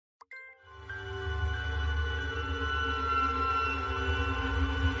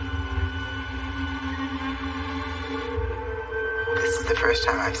is the first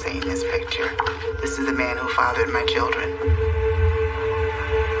time I've seen this picture. This is the man who fathered my children.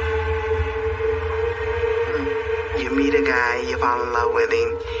 You meet a guy, you fall in love with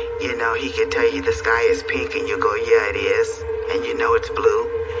him. You know, he can tell you the sky is pink and you go, yeah, it is. And you know it's blue.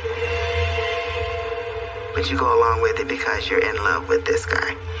 But you go along with it because you're in love with this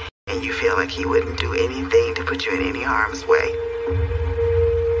guy. And you feel like he wouldn't do anything to put you in any harm's way.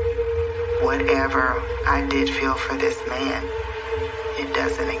 Whatever I did feel for this man, it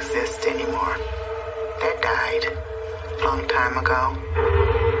doesn't exist anymore. That died a long time ago.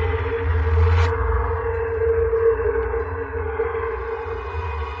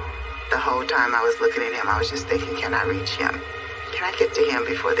 The whole time I was looking at him, I was just thinking, can I reach him? Can I get to him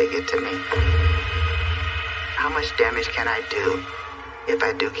before they get to me? How much damage can I do if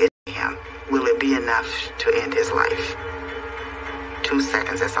I do get to him? Will it be enough to end his life? 2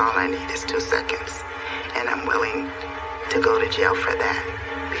 seconds, that's all I need is 2 seconds. And I'm willing to go to jail for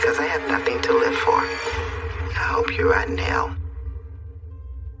that because I have nothing to live for. I hope you rot in hell.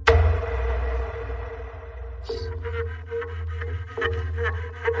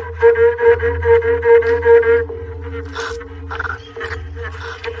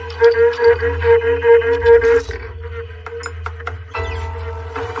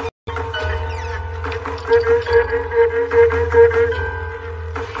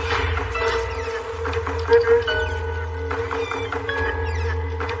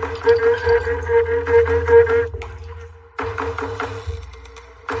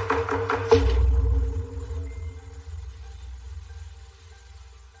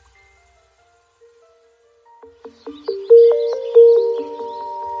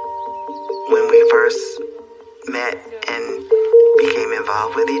 When we first met and became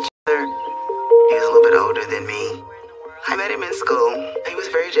involved with each other, he was a little bit older than me. I met him in school. He was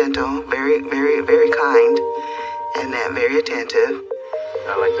very gentle, very, very, very kind, and very attentive.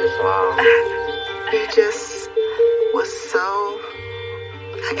 I like your smile. He just was so,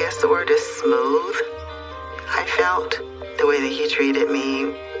 I guess the word is smooth. I felt the way that he treated me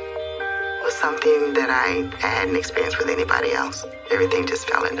was something that I hadn't experienced with anybody else. Everything just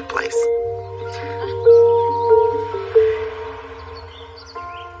fell into place.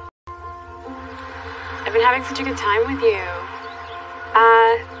 I've been having such a good time with you.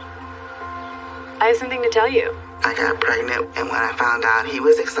 I have something to tell you. I got pregnant, and when I found out he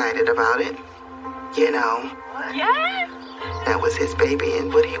was excited about it, you know. Yes! That was his baby,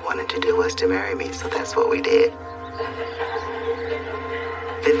 and what he wanted to do was to marry me, so that's what we did.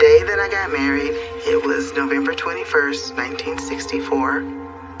 The day that I got married, it was November 21st, 1964,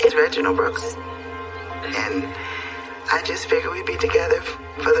 in Reginald Brooks. And I just figured we'd be together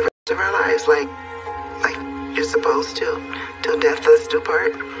for the rest of our lives, like you're supposed to, till death us do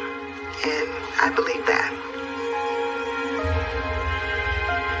part. And I believe that.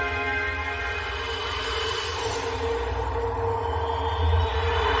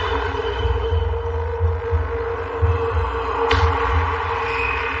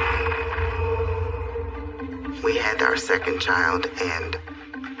 We had our second child, and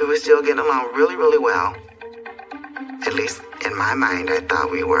we were still getting along really, really well. At least in my mind, I thought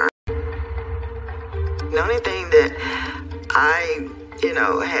we were. The only thing that I,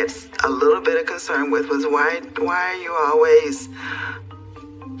 had a little bit of concern with was why are you always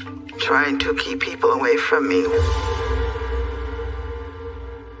trying to keep people away from me?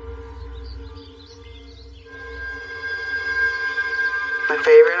 My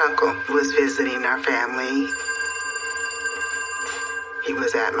favorite uncle was visiting our family. He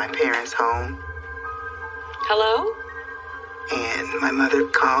was at my parents' home. Hello? And my mother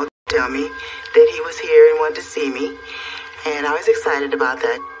called to tell me that he was here and wanted to see me. And I was excited about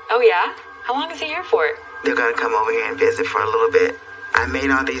that. Oh, yeah? How long is he here for? They're going to come over here and visit for a little bit. I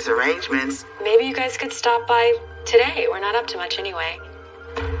made all these arrangements. Maybe you guys could stop by today. We're not up to much anyway.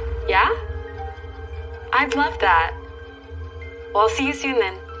 Yeah? I'd love that. Well, I'll see you soon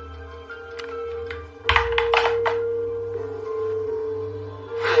then.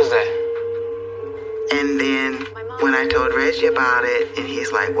 Who's that? And then when I told Reggie about it, and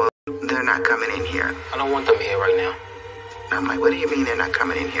he's like, well, they're not coming in here. I don't want them here right now. I'm like, what do you mean they're not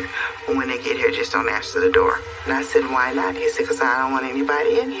coming in here? Well, when they get here, just don't answer the door. And I said, why not? He said, because I don't want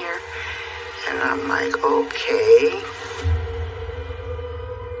anybody in here. And I'm like, okay.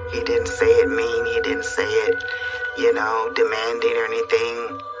 He didn't say it mean. He didn't say it, demanding or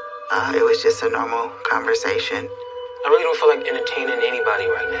anything. It was just a normal conversation. I really don't feel like entertaining anybody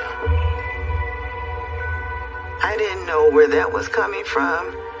right now. I didn't know where that was coming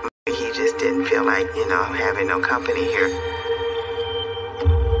from. He just didn't feel like, having no company here.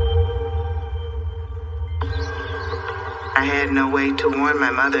 I I had no way to warn my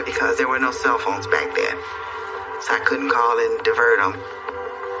mother because there were no cell phones back then. So I couldn't call and divert them.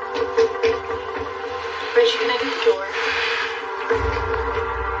 Reggie, can I get the door?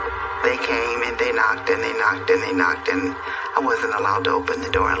 They came and they knocked and they knocked and they knocked, and I wasn't allowed to open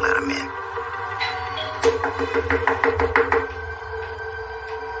the door and let them in.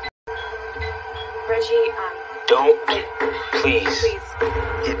 Reggie, Don't. Please.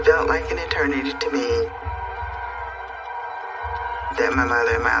 It felt like an eternity to me that my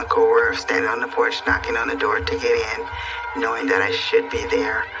mother and my uncle were standing on the porch knocking on the door to get in, knowing that I should be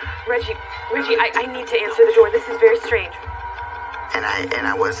there. Reggie, I need to answer the door. This is very strange. And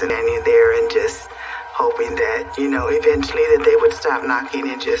I wasn't standing there and just hoping that, eventually that they would stop knocking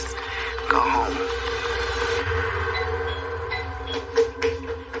and just go home.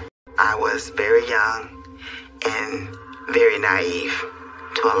 I was very young and very naive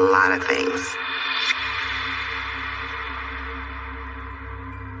to a lot of things.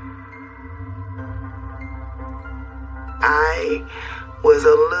 I was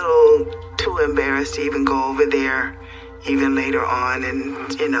a little too embarrassed to even go over there, even later on, and,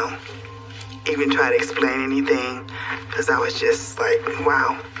 even try to explain anything, because I was just like,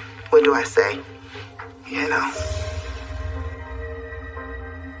 wow, what do I say?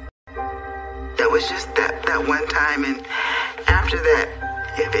 That was just that one time, and after that,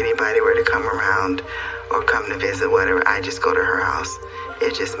 if anybody were to come around or come to visit, whatever, I just go to her house.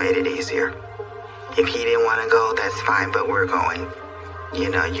 It just made it easier. If he didn't want to go, that's fine, but we're going.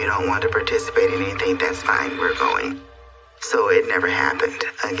 You don't want to participate in anything, that's fine, we're going. So it never happened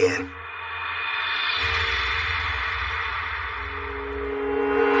again.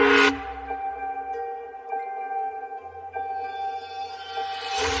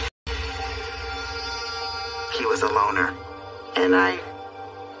 He was a loner, and I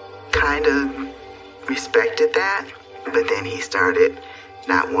kind of respected that, but then he started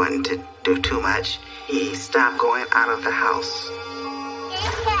not wanting to do too much. He stopped going out of the house.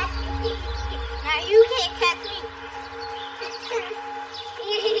 Now you can't catch me.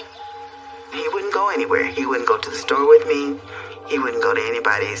 He wouldn't go anywhere. He wouldn't go to the store with me. He wouldn't go to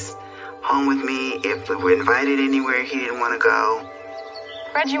anybody's home with me. If we were invited anywhere, he didn't want to go.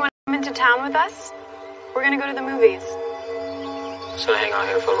 Reggie, you want to come into town with us? We're going to go to the movies. Just gonna hang out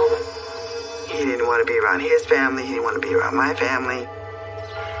here for a little bit. He didn't want to be around his family. He didn't want to be around my family.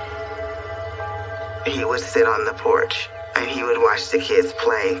 He would sit on the porch and he would watch the kids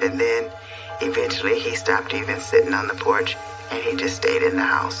play, and then eventually he stopped even sitting on the porch and he just stayed in the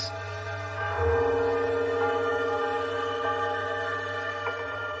house.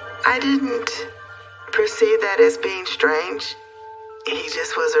 I didn't perceive that as being strange. He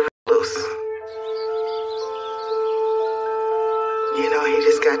just was a loose. He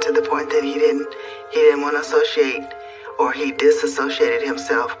just got to the point that he didn't want to associate, or he disassociated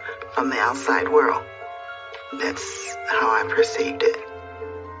himself from the outside world. That's how I perceived it.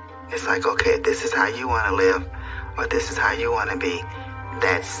 It's like, okay, this is how you want to live, or this is how you want to be.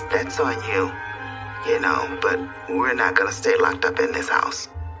 That's on you, but we're not going to stay locked up in this house.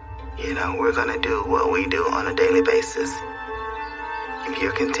 We're going to do what we do on a daily basis. If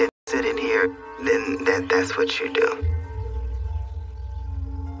you're content sitting here, then that's what you do.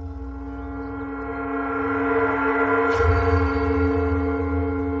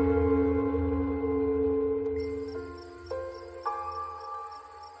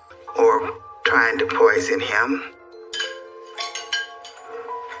 Or trying to poison him.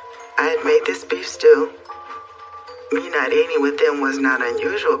 I had made this beef stew. Me not eating with them was not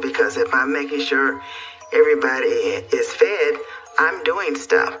unusual, because if I'm making sure everybody is fed, I'm doing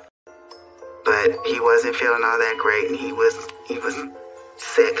stuff. But he wasn't feeling all that great, and he was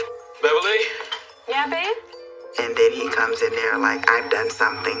sick. Beverly? Yeah, babe? And then he comes in there like, I've done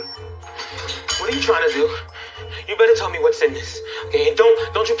something. What are you trying to do? You better tell me what's in this. Okay, and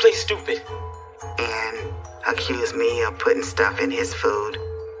don't you play stupid. And accuse me of putting stuff in his food.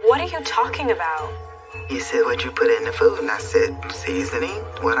 What are you talking about? He said, what'd you put in the food? And I said, seasoning,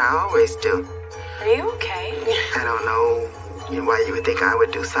 what I always do. Are you okay? I don't know why you would think I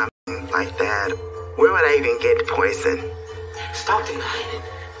would do something like that. Where would I even get poison? Stop denying it.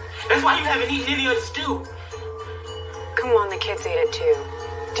 That's why you haven't eaten any of the stew. Come on, the kids ate it too.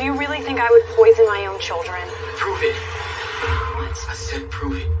 Do you really think I would poison my own children? Prove it. What? I said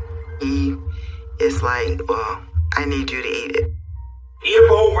prove it. He is like, well, I need you to eat it. Eat a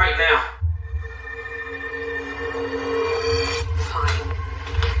bowl right now. Fine.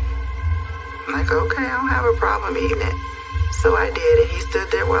 I'm like, okay, I don't have a problem eating it. So I did, and he stood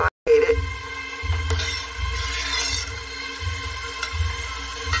there while I ate it.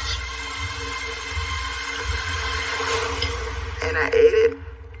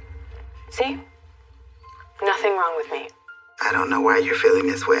 know why you're feeling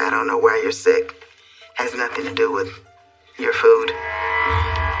this way. I don't know why you're sick. Has nothing to do with your food.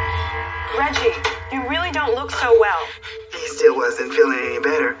 Reggie, you really don't look so well. He still wasn't feeling any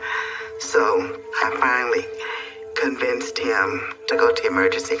better. So I finally convinced him to go to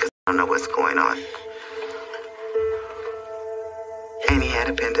emergency because I don't know what's going on. And he had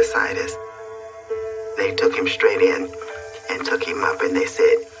appendicitis. They took him straight in and took him up, and they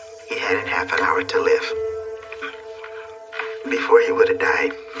said he had half an hour to live before he would have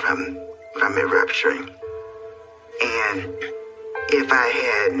died from it rupturing. And if I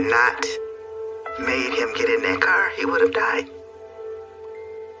had not made him get in that car, he would have died.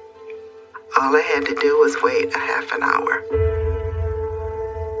 All I had to do was wait a half an hour.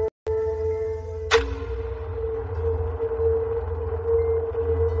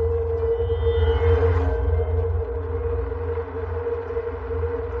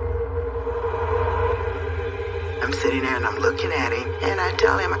 I'm sitting there and I'm looking at him, and I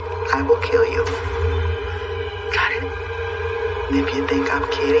tell him, I will kill you. Got it? And if you think I'm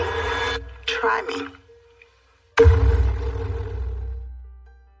kidding, try me.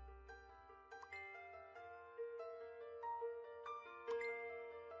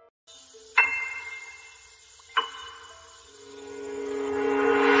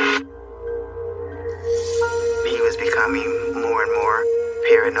 He was becoming more and more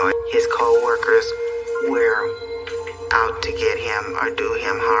paranoid. His co-workers were out to get him or do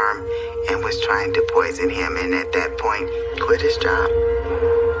him harm and was trying to poison him, and at that point quit his job.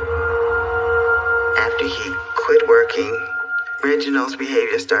 After he quit working, Reginald's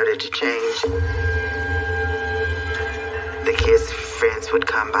behavior started to change. The kids' friends would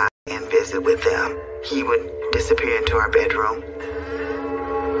come by and visit with them. He would disappear into our bedroom.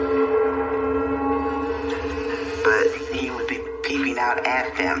 But he would be peeping out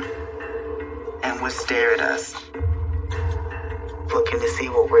at them and would stare at us, looking to see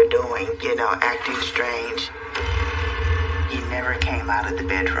what we're doing, acting strange. He never came out of the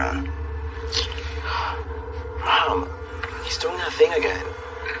bedroom. Mom, he's doing that thing again.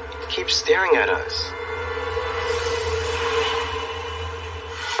 He keeps staring at us.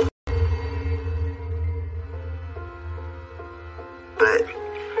 But,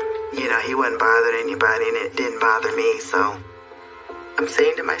 he wasn't bothering anybody, and it didn't bother me, so I'm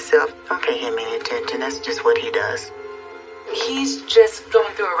saying to myself, don't pay him any attention. That's just what he does. He's just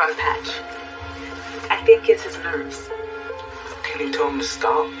going through a rough patch. I think it's his nerves. Can you tell him to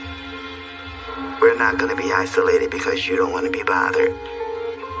stop? We're not going to be isolated because you don't want to be bothered.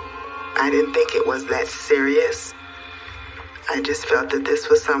 I didn't think it was that serious. I just felt that this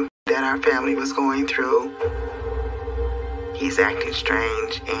was something that our family was going through. He's acting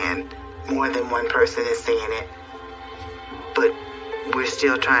strange, and more than one person is seeing it. But we're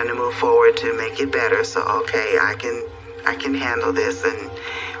still trying to move forward to make it better. So, okay, I can handle this, and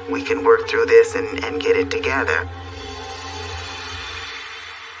we can work through this and get it together.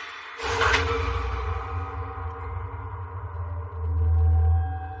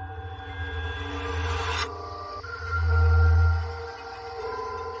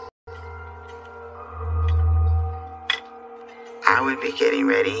 I would be getting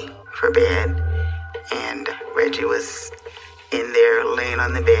ready for bed, and Reggie was in there laying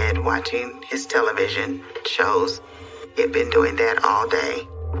on the bed watching his television shows. He'd been doing that all day.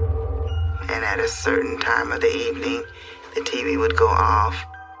 And at a certain time of the evening, the TV would go off.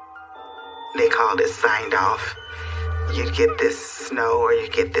 They called it signed off. You'd get this snow, or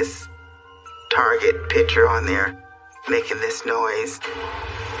you'd get this Target picture on there making this noise.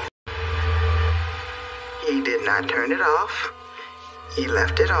 He did not turn it off. He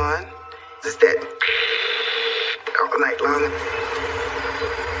left it on. Just that all night long.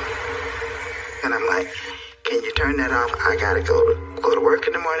 And I'm like, can you turn that off? I gotta go to work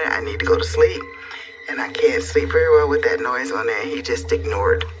in the morning. I need to go to sleep. And I can't sleep very well with that noise on there. He just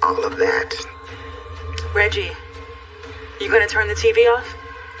ignored all of that. Reggie, you gonna turn the TV off?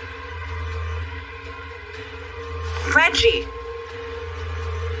 Reggie!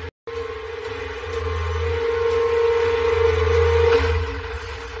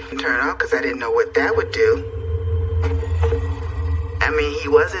 Turn off because I didn't know what that would do. I mean, he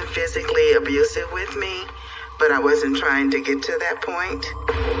wasn't physically abusive with me, but I wasn't trying to get to that point.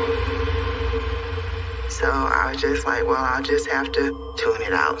 So I was just like, well, I'll just have to tune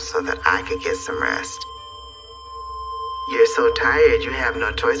it out so that I could get some rest. You're so tired, you have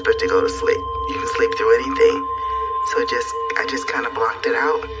no choice but to go to sleep. You can sleep through anything. So I just kind of blocked it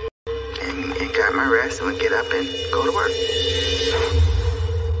out and got my rest and would get up and go to work.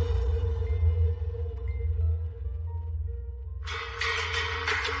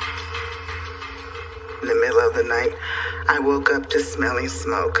 In the middle of the night, I woke up to smelling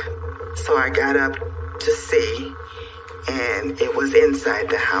smoke. So I got up to see, and it was inside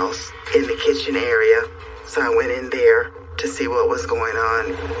the house, in the kitchen area. So I went in there to see what was going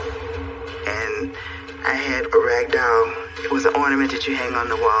on. And I had a rag doll. It was an ornament that you hang on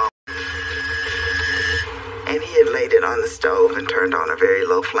the wall. And he had laid it on the stove and turned on a very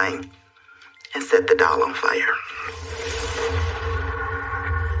low flame and set the doll on fire.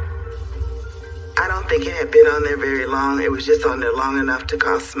 I don't think it had been on there very long. It was just on there long enough to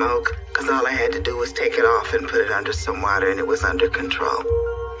cause smoke, because all I had to do was take it off and put it under some water, and it was under control.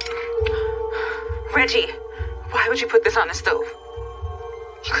 Reggie, why would you put this on the stove?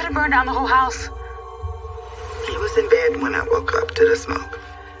 You could have burned down the whole house. He was in bed when I woke up to the smoke.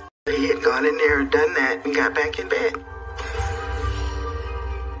 He had gone in there and done that and got back in bed.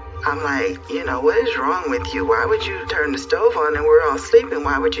 I'm like, what is wrong with you? Why would you turn the stove on and we're all sleeping?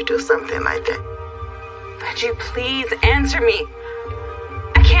 Why would you do something like that? Reggie, please answer me.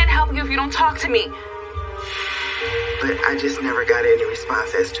 I can't help you if you don't talk to me. But I just never got any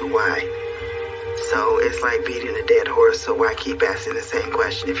response as to why. So it's like beating a dead horse, so why keep asking the same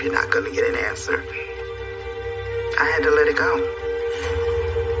question if you're not going to get an answer? I had to let it go.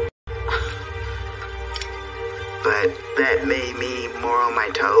 But that made me more on my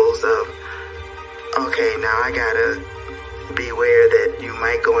toes of, okay, now I gotta beware that you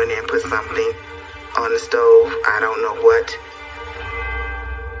might go in there and put something on the stove. I don't know what.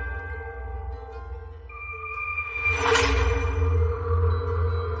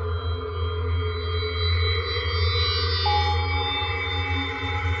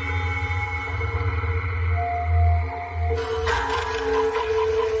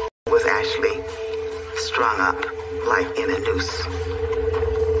 Was Ashley strung up like in a noose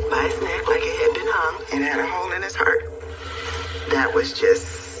by his neck, like it had been hung, and had a hole in his heart. That was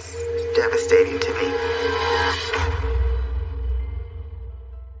just devastating to me.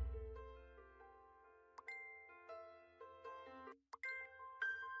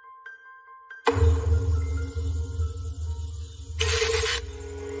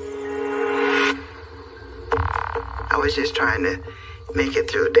 I was just trying to make it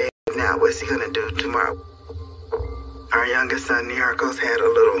through the day. Now, what's he gonna do tomorrow? Our youngest son, Niarchos, had a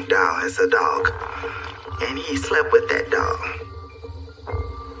little doll as a dog, and he slept with that dog.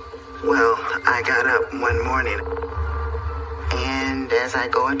 Well, I got up one morning, and as I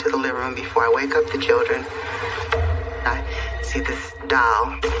go into the living room before I wake up the children, I see this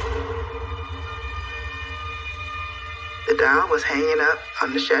doll. The doll was hanging up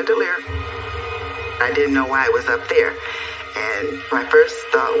on the chandelier. I didn't know why it was up there, and my first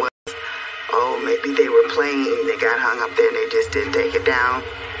thought was, oh, maybe they were playing, they got hung up there and they just didn't take it down.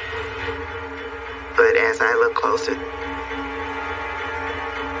 But as I look closer,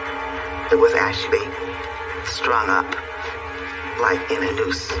 it was Ashley strung up like in a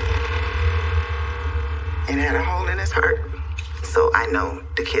noose and had a hole in his heart. So I know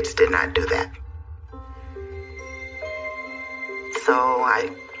the kids did not do that. So I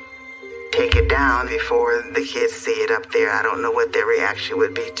take it down before the kids see it up there. I don't know what their reaction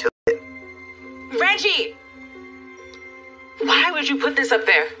would be to it. Reggie! Why would you put this up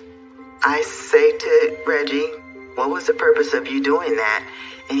there? I say to Reggie, what was the purpose of you doing that?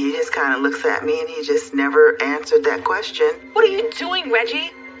 And he just kind of looks at me and he just never answered that question. What are you doing,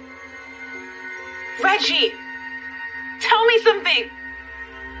 Reggie? Reggie! Tell me something!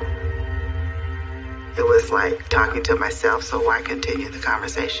 It was like talking to myself, so why continue the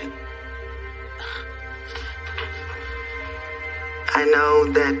conversation? I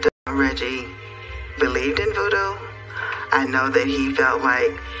know that Reggie believed in voodoo. I know that he felt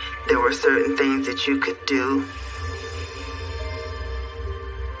like there were certain things that you could do,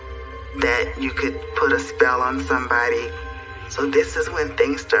 that you could put a spell on somebody. So this is when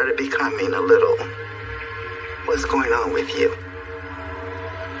things started becoming a little, what's going on with you?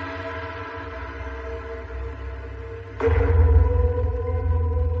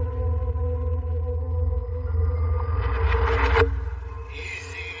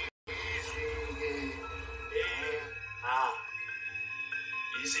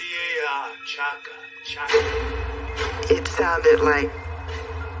 It sounded like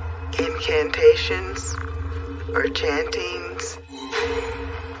incantations or chantings.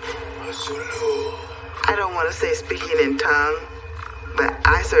 I don't want to say speaking in tongue, but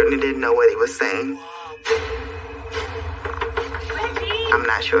I certainly didn't know what he was saying. I'm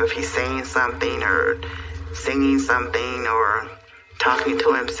not sure if he's saying something or singing something or talking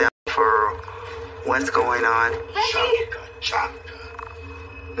to himself or what's going on.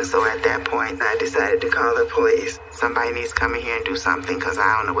 And so at that point, I decided to call the police. Somebody needs to come in here and do something because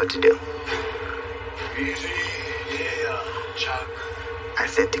I don't know what to do. Chuck. I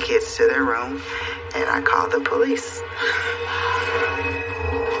sent the kids to their room, and I called the police.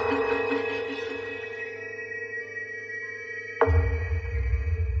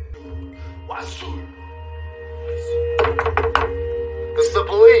 This is the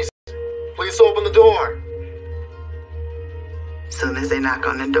police. Please open the door. As soon as they knock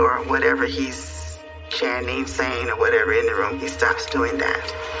on the door, whatever he's chanting, saying, or whatever in the room, he stops doing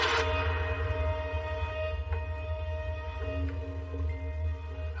that.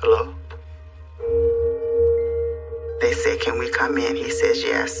 Hello? They say, can we come in? He says,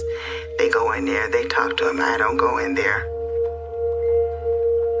 yes. They go in there. They talk to him. I don't go in there.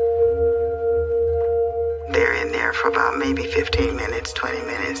 They're in there for about maybe 15 minutes, 20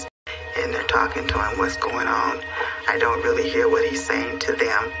 minutes, and they're talking to him what's going on. I don't really hear what he's saying to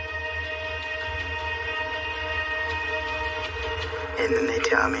them. And then they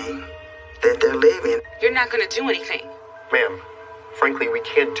tell me that they're leaving. You're not going to do anything. Ma'am, frankly, we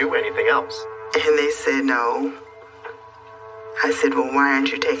can't do anything else. And they said, no. I said, well, why aren't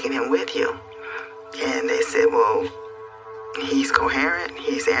you taking him with you? And they said, well, he's coherent.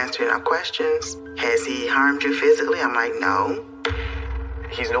 He's answering our questions. Has he harmed you physically? I'm like, no.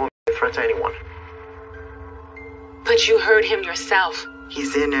 He's no threat to anyone. But you heard him yourself.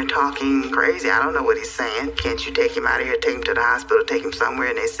 He's in there talking crazy. I don't know what he's saying. Can't you take him out of here, take him to the hospital, take him somewhere?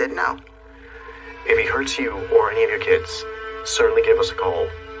 And they said no. If he hurts you or any of your kids, certainly give us a call.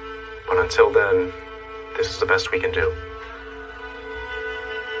 But until then, this is the best we can do.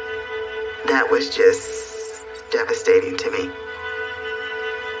 That was just devastating to me.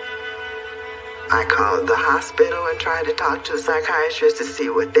 I called the hospital and tried to talk to a psychiatrist to see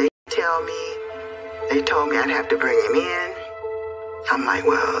what they tell me. They told me I'd have to bring him in. I'm like,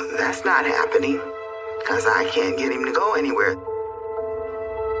 well, that's not happening because I can't get him to go anywhere.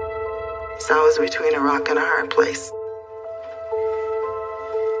 So I was between a rock and a hard place.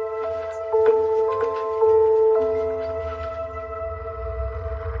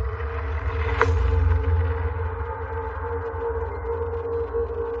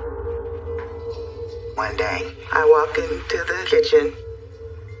 One day, I walk into the kitchen.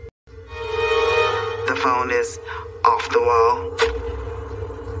 The phone is off the wall.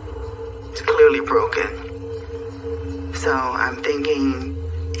 It's clearly broken. So I'm thinking,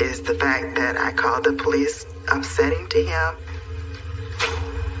 is the fact that I called the police upsetting to him?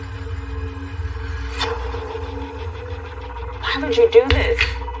 Why would you do this?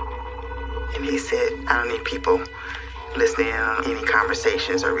 And he said, I don't need people listening in on any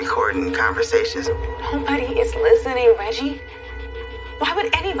conversations or recording conversations. Nobody is listening, Reggie. Why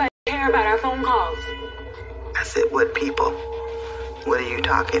would anybody care about our phone calls? I said, what people? What are you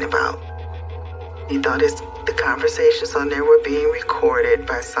talking about? He thought the conversations on there were being recorded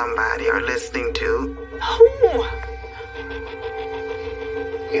by somebody or listening to. Who?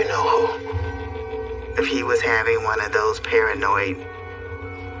 You know who. If he was having one of those paranoid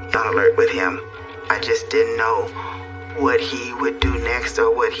alert with him, I just didn't know what he would do next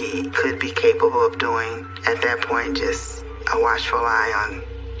or what he could be capable of doing. At that point, just a watchful eye on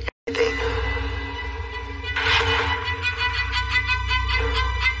everything.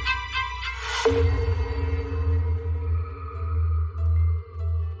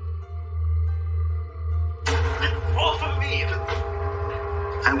 Off of me!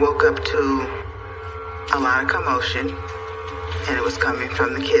 I woke up to a lot of commotion, and it was coming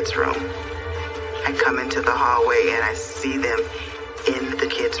from the kids' room. I come into the hallway and I see them in the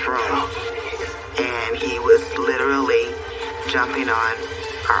kids' room, and he was literally jumping on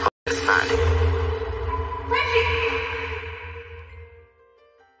our oldest son.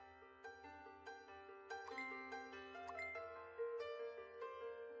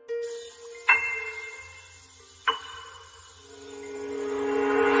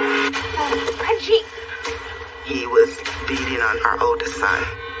 Reggie! He was beating on our oldest son.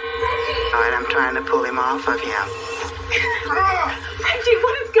 And I'm trying to pull him off of him. Reggie,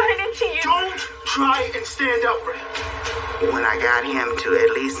 what has gotten into you? Don't try and stand up for him. When I got him to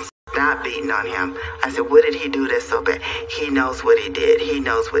at least stop beating on him, I said, what did he do that's so bad? He knows what he did. He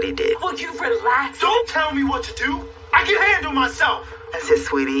knows what he did. Will you relax? Don't tell me what to do. I can handle myself. I said,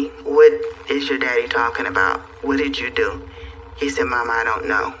 sweetie, what is your daddy talking about? What did you do? He said, Mama, I don't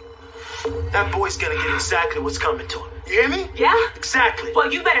know. That boy's gonna get exactly what's coming to him. You hear me? Yeah? Exactly.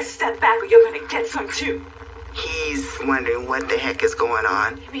 Well, you better step back or you're gonna get some too. He's wondering what the heck is going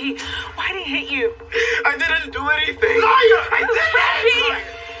on. Baby, why did he hit you? I didn't do anything. Liar! I didn't!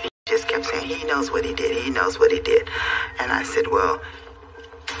 He just kept saying, he knows what he did. He knows what he did. And I said, well,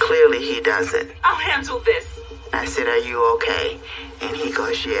 clearly he doesn't. I'll handle this. I said, are you okay? And he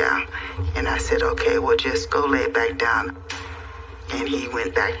goes, yeah. And I said, okay, well, just go lay back down. and he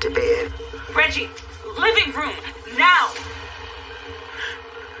went back to bed. Reggie, living room, now!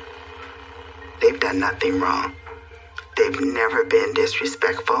 They've done nothing wrong. They've never been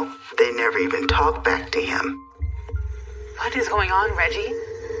disrespectful. They never even talked back to him. What is going on, Reggie?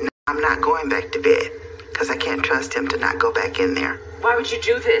 No, I'm not going back to bed, because I can't trust him to not go back in there. Why would you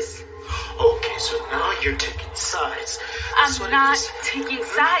do this? Okay, so now you're taking sides. That's I'm what it not is. taking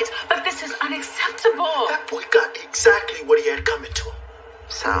sides, but this is unacceptable. That boy got exactly what he had coming to him.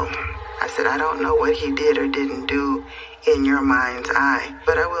 So, I said, I don't know what he did or didn't do in your mind's eye,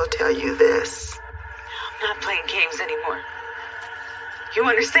 but I will tell you this. I'm not playing games anymore. You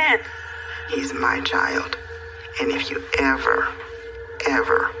understand? He's my child. And if you ever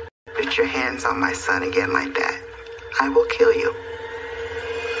put your hands on my son again like that, I will kill you.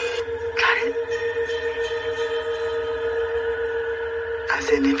 Got it. I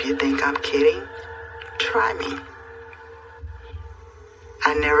said, if you think I'm kidding, try me.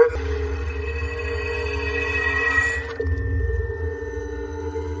 I never...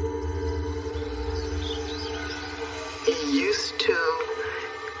 He used to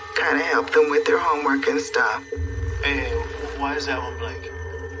kind of help them with their homework and stuff. And why is that one blank?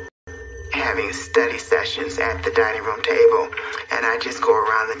 Having study sessions at the dining room table, and I just go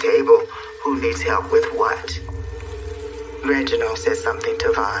around the table, who needs help with what? Reginald said something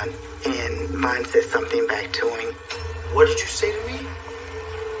to Vaughn, and Vaughn said something back to him. What did you say to me?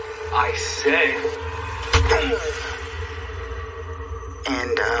 I said...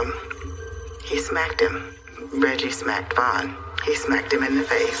 And, he smacked him. Reggie smacked Vaughn. He smacked him in the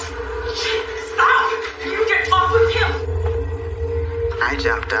face. Stop! You get off of him! I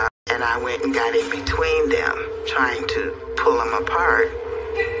jumped up, and I went and got in between them, trying to pull them apart.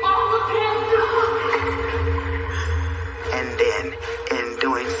 Get off of him! And then, in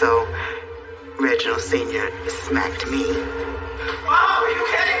doing so, Reginald Sr. smacked me. Wow, are you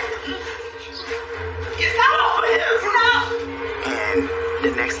kidding? Get off of him! Stop! And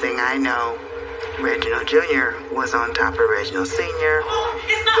the next thing I know, Reginald Jr. was on top of Reginald Sr. Oh,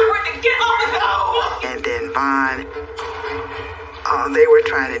 it's not worth it. Get off of him! And then Vaughn, all they were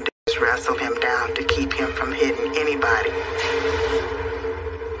trying to do was wrestle him down to keep him from hitting anybody.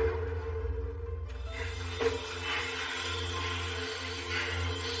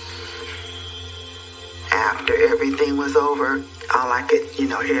 After everything was over, all I could,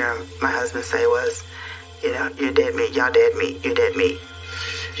 hear my husband say was, you're dead meat, y'all dead meat, you're dead meat.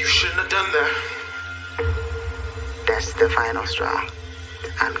 You shouldn't have done that. That's the final straw.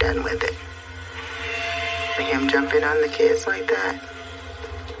 I'm done with it. Him jumping on the kids like that,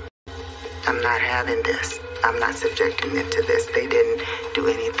 I'm not having this. I'm not subjecting them to this. They didn't do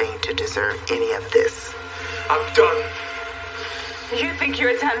anything to deserve any of this. I'm done. You think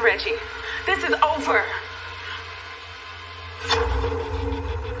you're done, Reggie. This is over.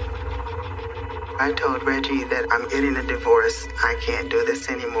 I told Reggie that I'm getting a divorce. I can't do this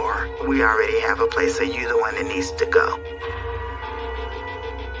anymore. We already have a place, so you're the one that needs to go.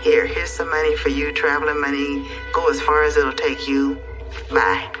 Here's some money for you, traveling money. Go as far as it'll take you.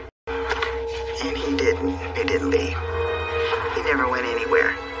 Bye. And he didn't leave. He never went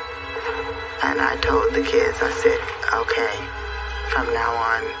anywhere. And I told the kids, I said, okay, from now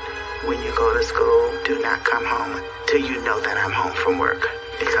on, when you go to school, do not come home till you know that I'm home from work,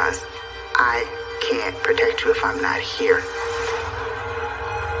 because I can't protect you if I'm not here.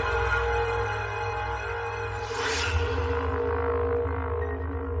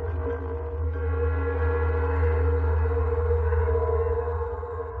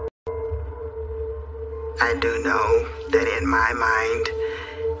 I do know that in my mind,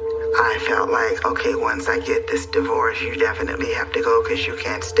 I felt like, okay, once I get this divorce, you definitely have to go because you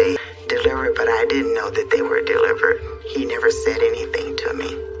can't stay delivered, but I didn't know that they were delivered. He never said anything to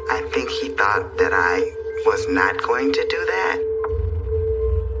me. I think he thought that I was not going to do that.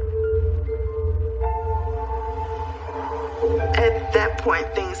 At that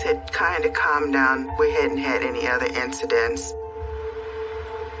point, things had kind of calmed down. We hadn't had any other incidents.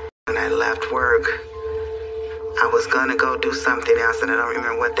 When I left work, I was gonna go do something else, and I don't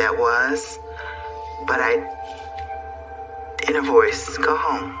remember what that was. But in a voice, go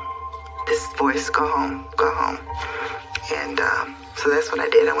home. This voice, go home, go home. And so that's what I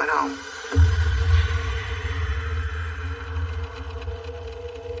did. I went home.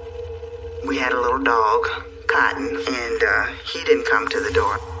 We had a little dog, Cotton, and he didn't come to the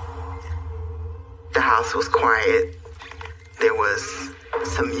door. The house was quiet. There was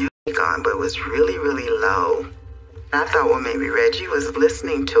some music on, but it was really, really low. I thought, well, maybe Reggie was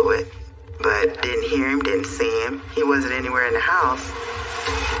listening to it, but didn't hear him, didn't see him. He wasn't anywhere in the house.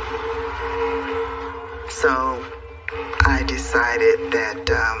 So I I decided that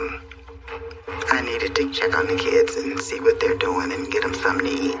I needed to check on the kids and see what they're doing and get them something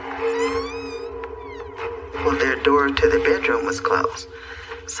to eat. Well, their door to the bedroom was closed.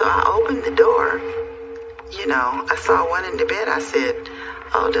 So I opened the door. You know, I saw one in the bed. I said,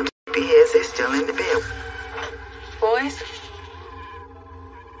 oh, them sleepyheads, they're still in the bed. Boys,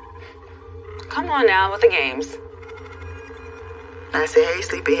 come on now with the games. I said, hey,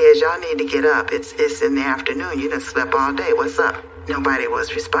 sleepyheads, y'all need to get up. It's in the afternoon. You done slept all day. What's up? Nobody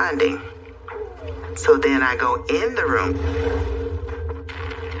was responding. So then I go in the room.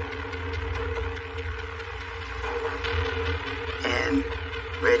 And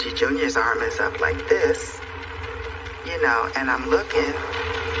Reggie Jr.'s arm is up like this, you know, and I'm looking.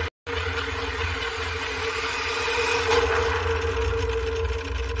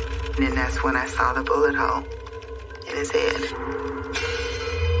 And then that's when I saw the bullet hole in his head.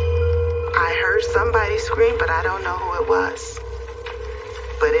 I heard somebody scream, but I don't know who it was.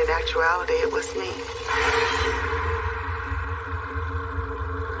 But in actuality, it was me.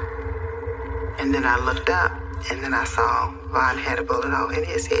 And then I looked up, and then I saw Vaughn had a bullet hole in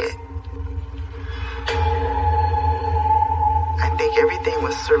his head. I think everything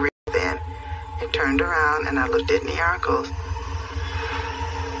was surreal then. I turned around, and I looked at Niarchos.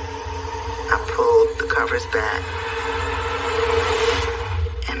 I pulled the covers back,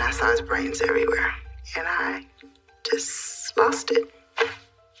 and I saw his brains everywhere. And I just lost it.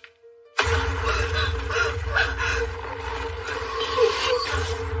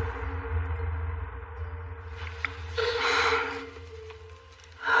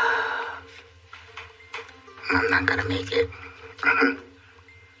 I'm not gonna make it.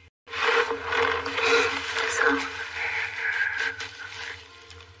 So.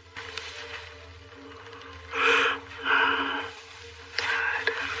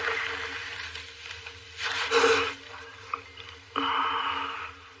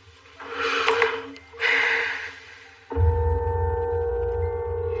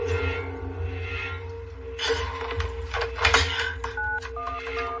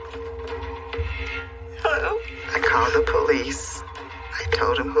 I called the police. I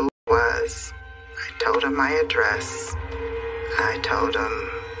told him who it was. I told him my address. I told him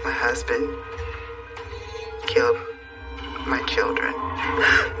my husband killed my children.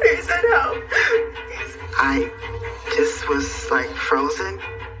 He said help. I just was like frozen.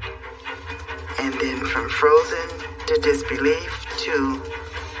 And then from frozen to disbelief to,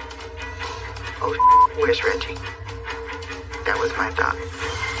 oh, where's Reggie? That was my thought.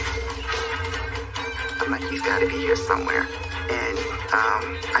 I'm like, he's got to be here somewhere. And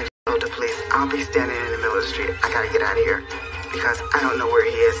I told the police, I'll be standing in the middle of the street. I got to get out of here because I don't know where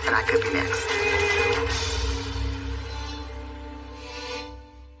he is and I could be next.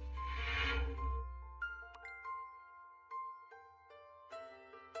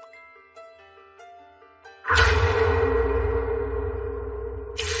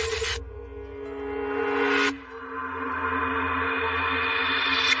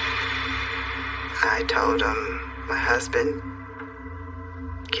 I told him my husband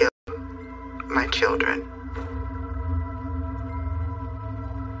killed my children.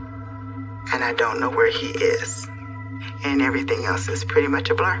 And I don't know where he is. And everything else is pretty much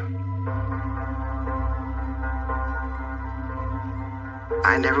a blur.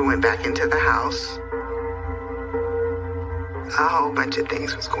 I never went back into the house. A whole bunch of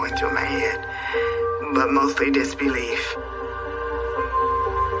things was going through my head, but mostly disbelief.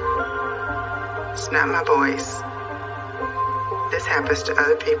 It's not my voice. This happens to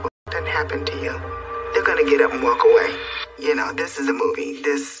other people. It doesn't happen to you. They're gonna get up and walk away. You know, this is a movie.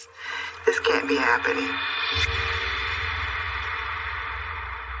 This can't be happening.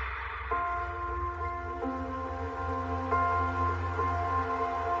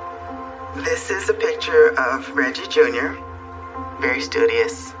 This is a picture of Reggie Jr., very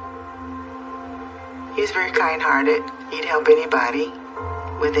studious. He's very kind-hearted. He'd help anybody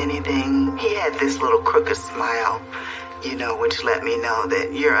with anything. He had this little crooked smile, you know, which let me know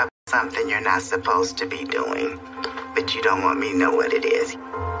that you're up to something you're not supposed to be doing, but you don't want me to know what it is.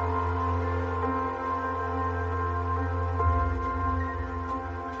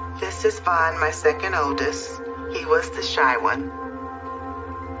 This is Vaughn, my second oldest. He was the shy one.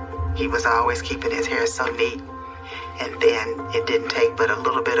 He was always keeping his hair so neat, and then it didn't take but a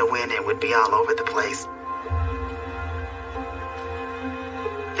little bit of wind and it would be all over the place.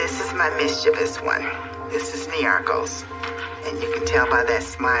 This is my mischievous one. This is Niarchos. And you can tell by that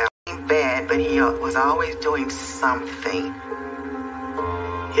smile. He ain't bad, but he was always doing something.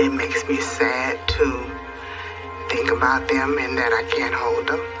 It makes me sad to think about them and that I can't hold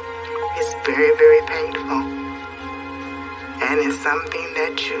them. It's very, very painful. And it's something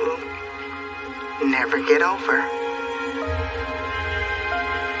that you never get over.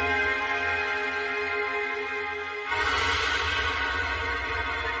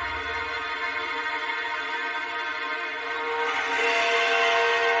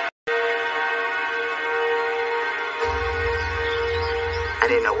 I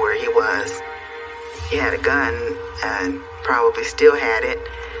didn't know where he was. He had a gun and probably still had it.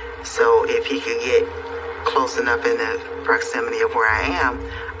 So if he could get close enough in the proximity of where I am,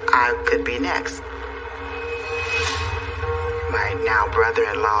 I could be next. My now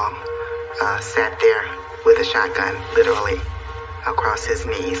brother-in-law sat there with a shotgun, literally across his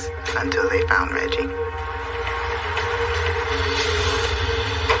knees until they found Reggie.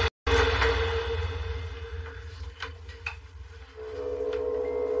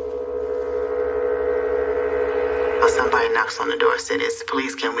 Somebody knocks on the door, said, "It's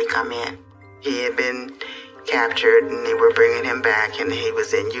police, can we come in?" He had been captured and they were bringing him back, and he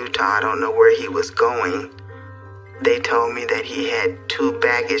was in Utah. I don't know where he was going. They told me that he had 2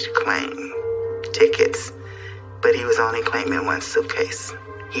 baggage claim tickets, but he was only claiming 1 suitcase.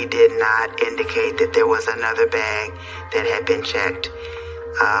 He did not indicate that there was another bag that had been checked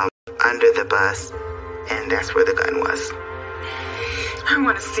under the bus, and that's where the gun was. I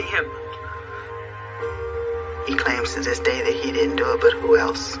want to see him. He claims to this day that he didn't do it, but who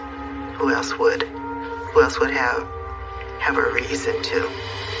else? Who else would? Who else would have a reason to?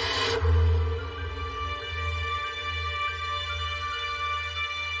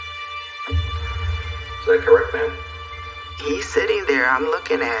 Is that correct, ma'am? He's sitting there. I'm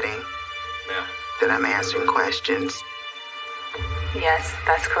looking at him. Ma'am. That I'm answering questions. Yes,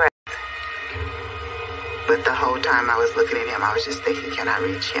 that's correct. But the whole time I was looking at him, I was just thinking, can I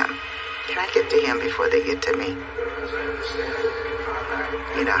reach him? Can I get to him before they get to me?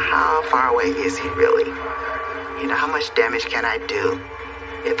 You know, how far away is he really? You know, how much damage can I do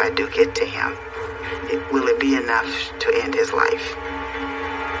if I do get to him? Will it be enough to end his life?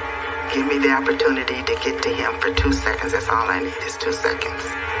 Give me the opportunity to get to him for 2 seconds. That's all I need is 2 seconds.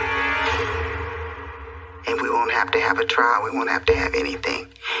 And we won't have to have a trial. We won't have to have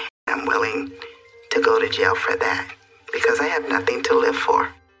anything. I'm willing to go to jail for that because I have nothing to live for.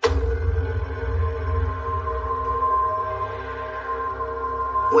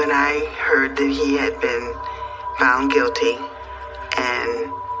 When I heard that he had been found guilty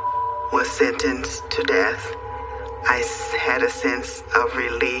and was sentenced to death, I had a sense of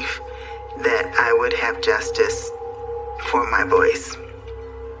relief that I would have justice for my boys.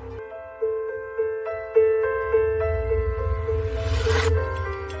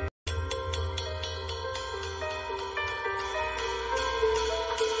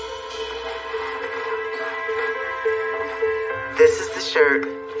 This is the shirt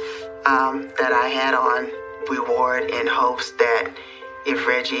that I had on. We wore it in hopes that if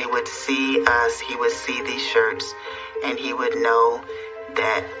Reggie would see us, he would see these shirts and he would know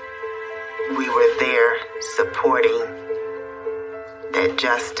that we were there supporting, that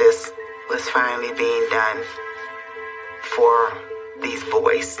justice was finally being done for these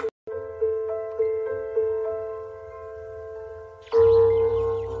boys.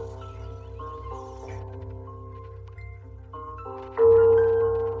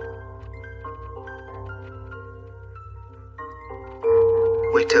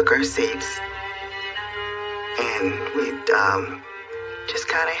 We took our seats and we just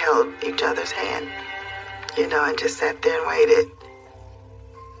kind of held each other's hand, you know, and just sat there and waited.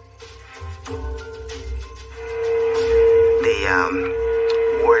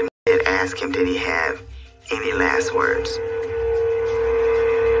 The warden did ask him, did he have any last words?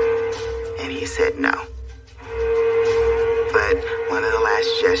 And he said no. But one of the last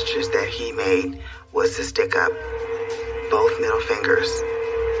gestures that he made was to stick up both middle fingers.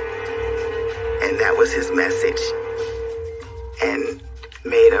 And that was his message. And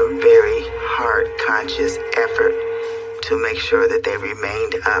made a very hard, conscious effort to make sure that they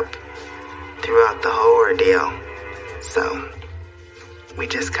remained up throughout the whole ordeal. So we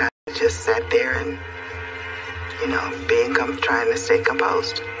just kind of just sat there and, you know, trying to stay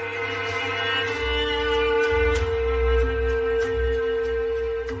composed.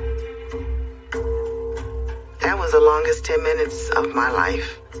 That was the longest 10 minutes of my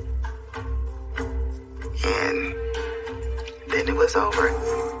life. And then it was over.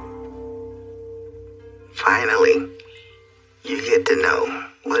 Finally, you get to know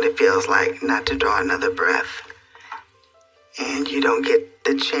what it feels like not to draw another breath. And you don't get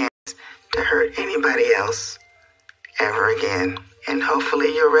the chance to hurt anybody else ever again. And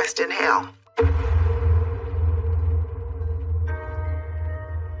hopefully you'll rest in hell.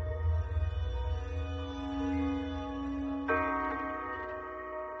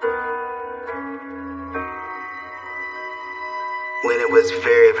 when it was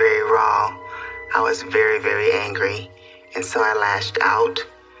very, very raw, I was very, very angry. And so I lashed out,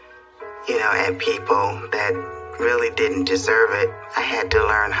 at people that really didn't deserve it. I had to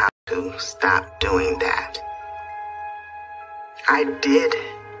learn how to stop doing that. I did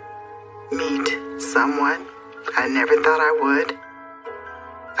meet someone I never thought I would.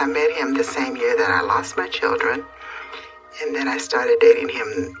 I met him the same year that I lost my children. And then I started dating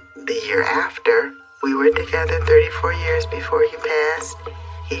him the year after. We were together 34 years before he passed.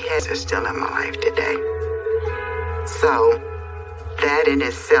 He is still in my life today. So that in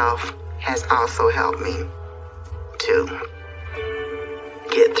itself has also helped me to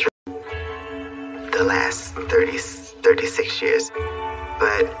get through the last 36 years.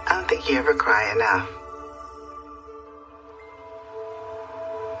 But I don't think you ever cry enough.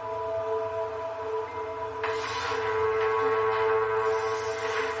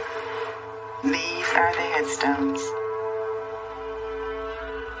 These are the headstones.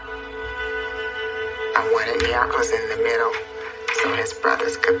 I wanted Miracles in the middle so his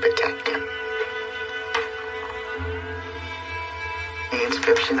brothers could protect him. The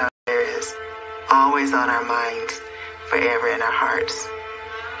inscription up there is always on our minds, forever in our hearts.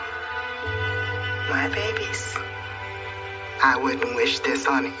 My babies. I wouldn't wish this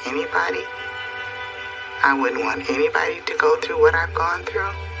on anybody. I wouldn't want anybody to go through what I've gone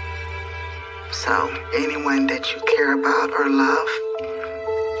through. So anyone that you care about or love,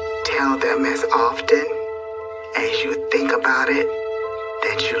 tell them as often as you think about it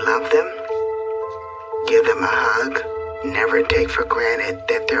that you love them. Give them a hug. Never take for granted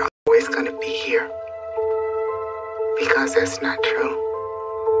that they're always going to be here. Because that's not true.